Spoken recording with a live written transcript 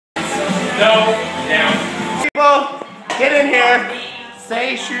No, down. People, get in here.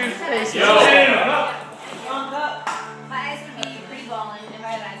 Say shoot faces. Yo. My eyes would be pretty balling if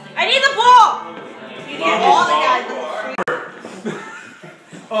I had eyes like that. I need the ball! You get all the guys.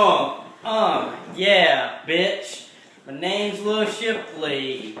 Yeah, bitch. My name's Lil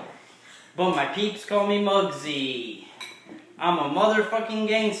Shiply, but my peeps call me Muggsy. I'm a motherfucking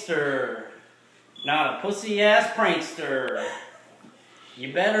gangster, not a pussy-ass prankster.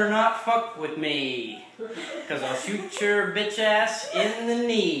 You better not fuck with me, cause I'll shoot your bitch ass in the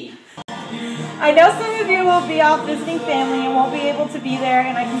knee. I know some of you will be off visiting family and won't be able to be there,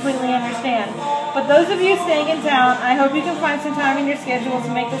 and I completely understand. But those of you staying in town, I hope you can find some time in your schedule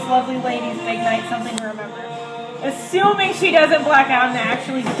to make this lovely lady's big night something to remember. Assuming she doesn't black out and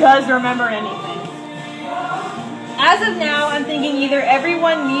actually does remember anything. As of now, I'm thinking either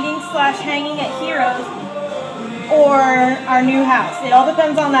everyone meeting / hanging at Heroes or our new house. It all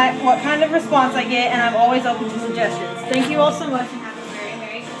depends on what kind of response I get, and I'm always open to suggestions. Thank you all so much.